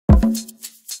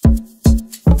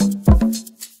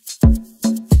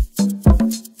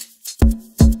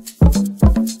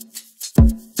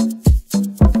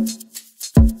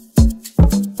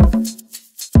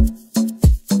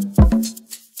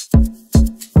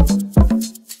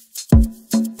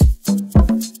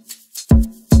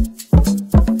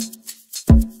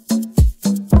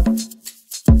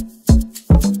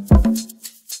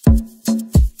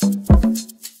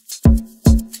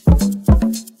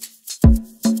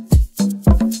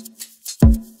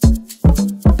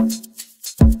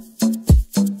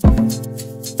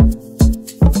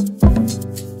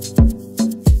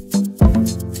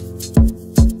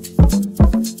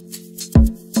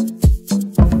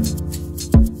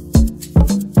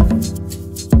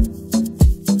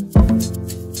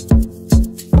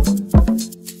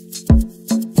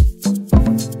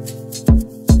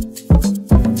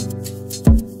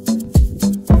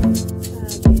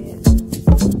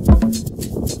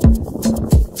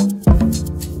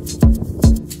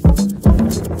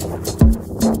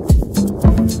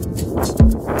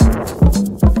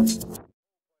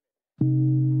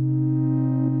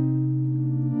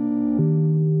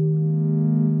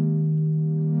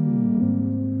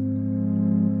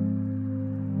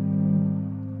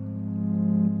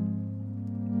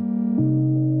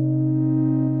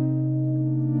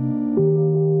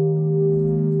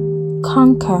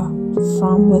Conquer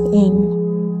from within.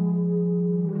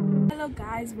 Hello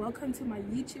guys, welcome to my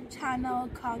YouTube channel,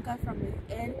 Conquer from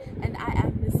Within, and I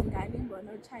am Miss Ngani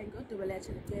Mbono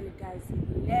guys.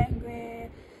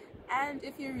 And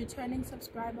if you're a returning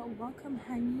subscriber, welcome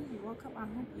honey, welcome. I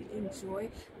hope you enjoy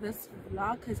this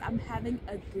vlog because I'm having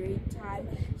a great time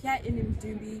here in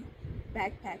Mdumbi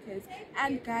backpackers.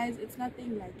 And guys, it's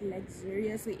nothing like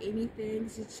luxurious or anything,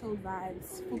 it's just chill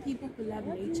vibes for people who love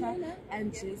nature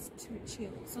and just to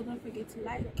chill. So don't forget to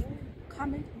like,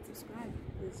 comment and subscribe.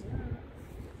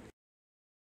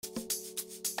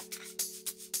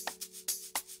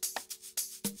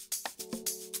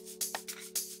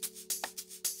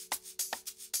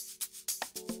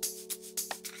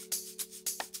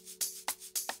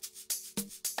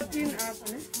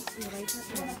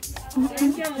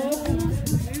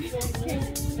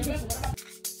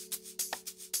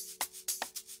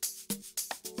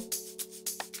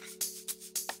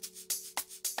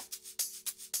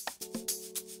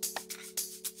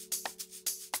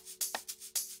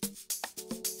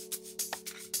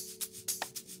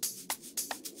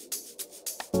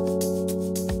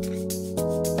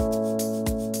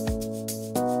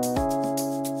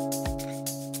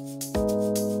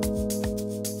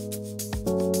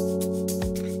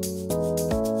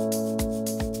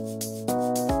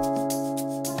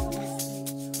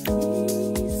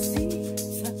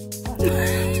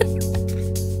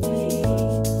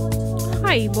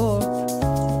 Hi, boy.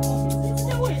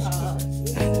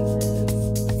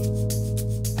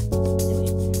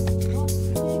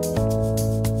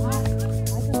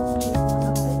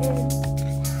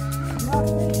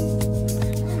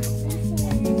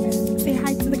 Say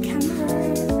hi to the camera.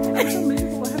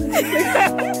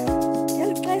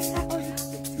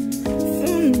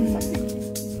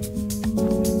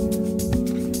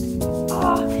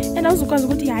 And also because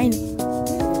what you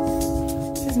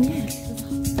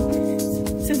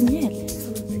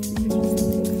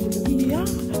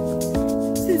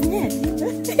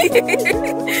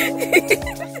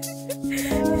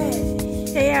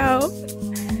Hey yo.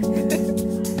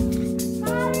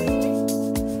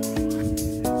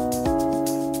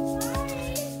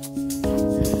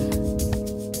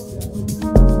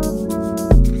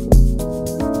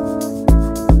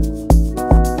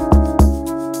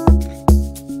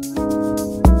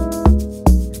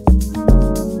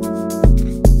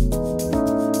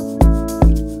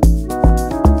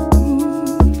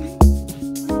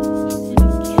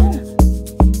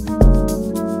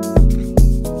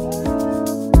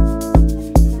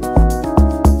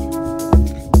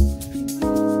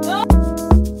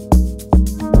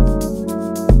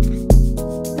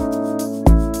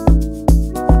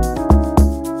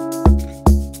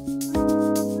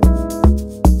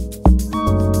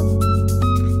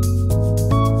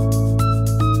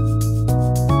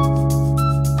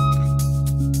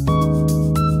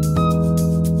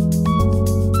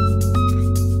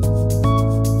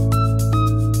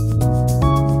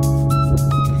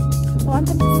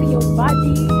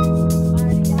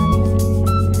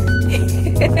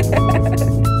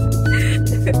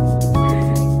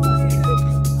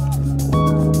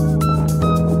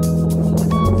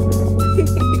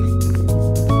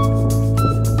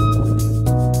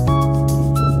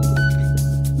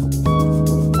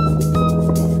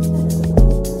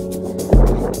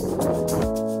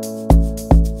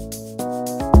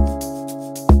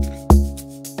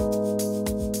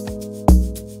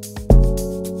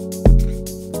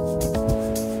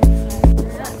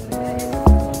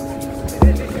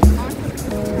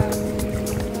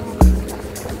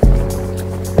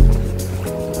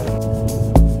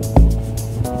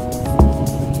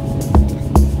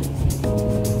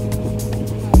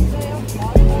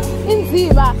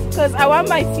 because I want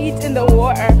my feet in the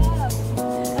water.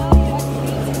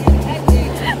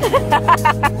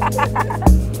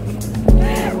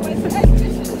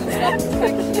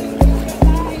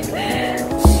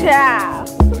 Ciao.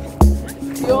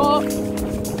 Yo.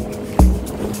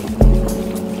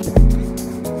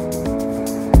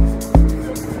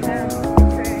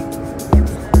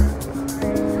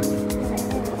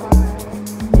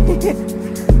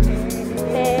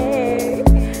 Hey.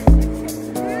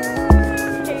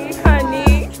 Hey,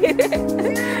 honey.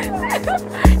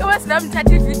 It was not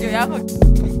chatting video.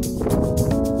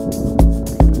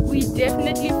 We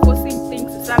definitely forcing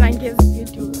things to Sanange's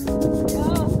video.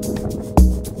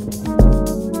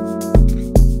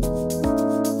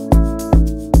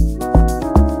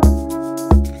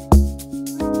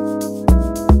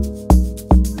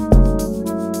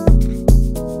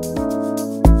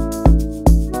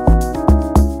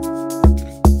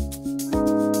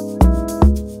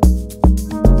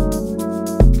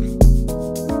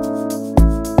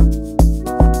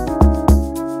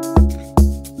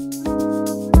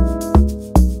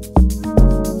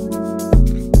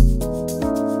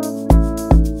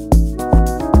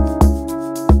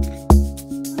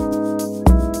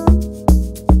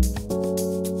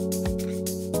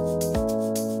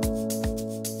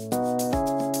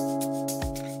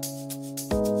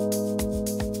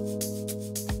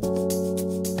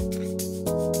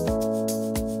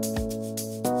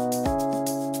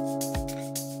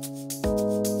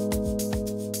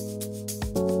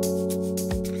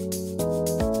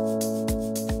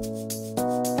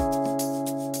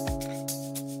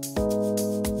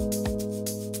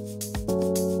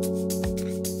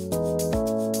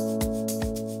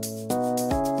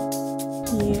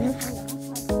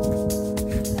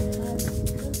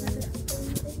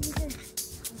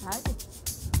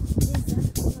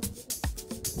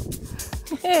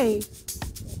 Hey.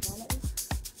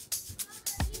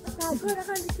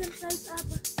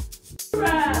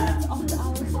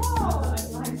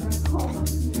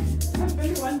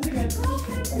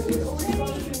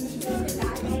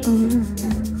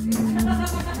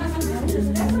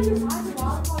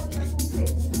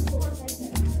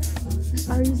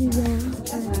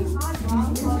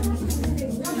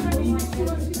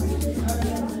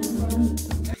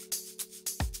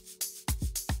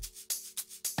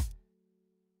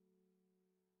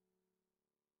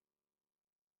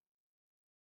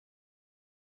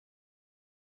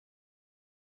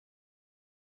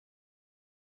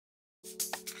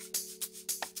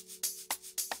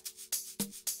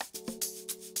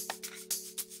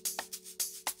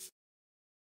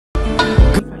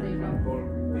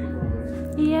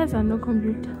 Yes, I know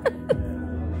computer.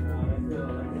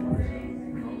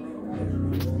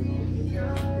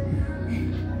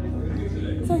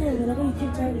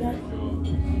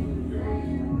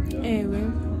 Anyway,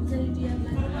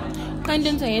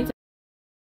 content science.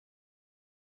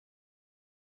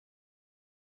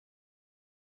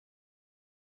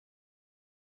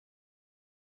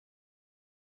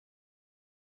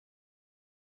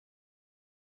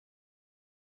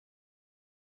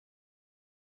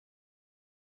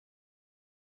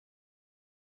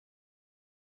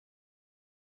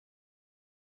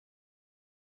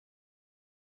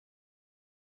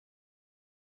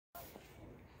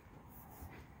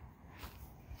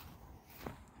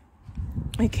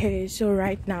 Okay, so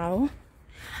right now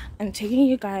I'm taking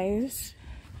you guys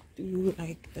to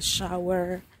like the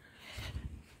shower.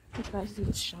 You guys do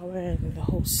the shower and the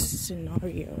whole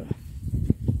scenario.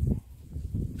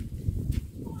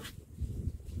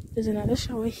 There's another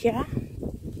shower here.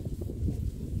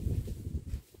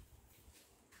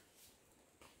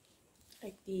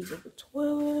 Like these are the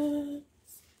toilets.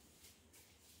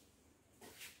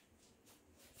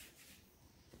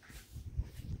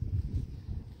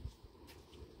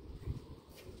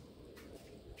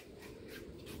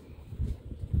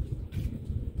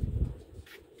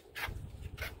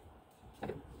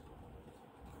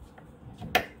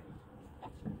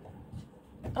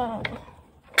 Oh.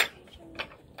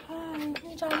 Hi,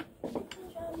 John.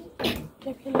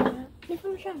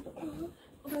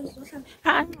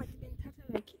 I'm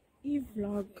like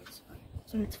e-vlog.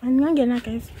 So it's fine again,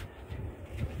 guys.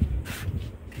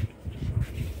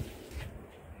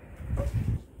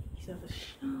 These are the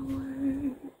shower.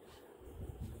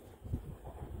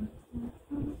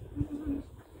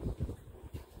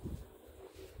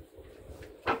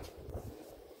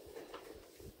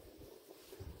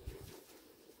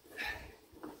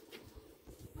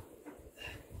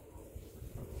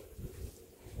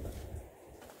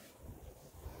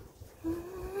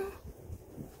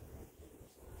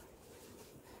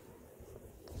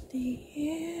 The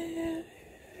air,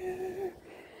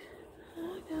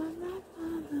 I don't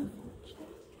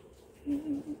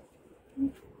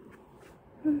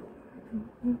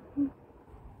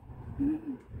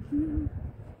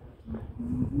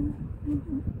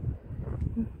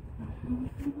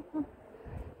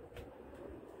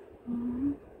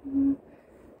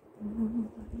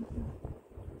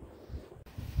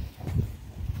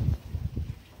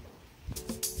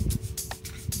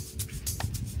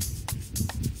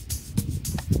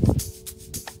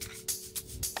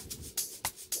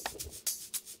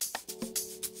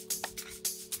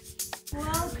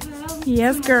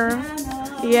Yes, girl.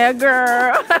 Yeah,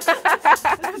 girl.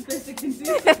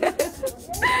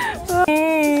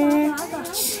 Hey,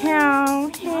 ciao.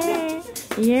 Hey,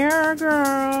 yeah,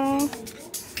 girl.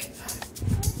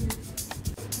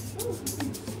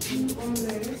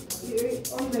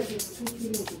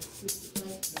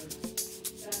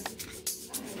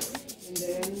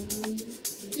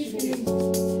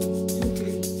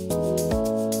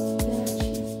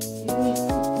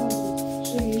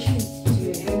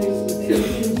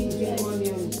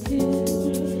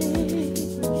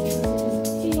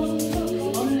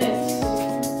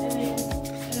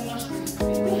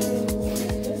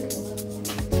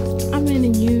 I'm in a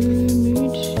new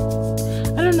mood.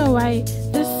 I don't know why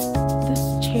this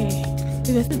chair,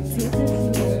 because this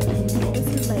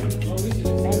is like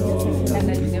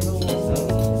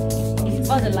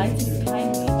Oh, the light is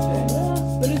behind me.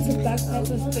 But it's a black type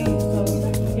of thing, so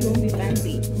it won't be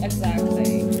fancy.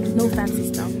 Exactly. no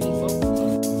fancy stuff.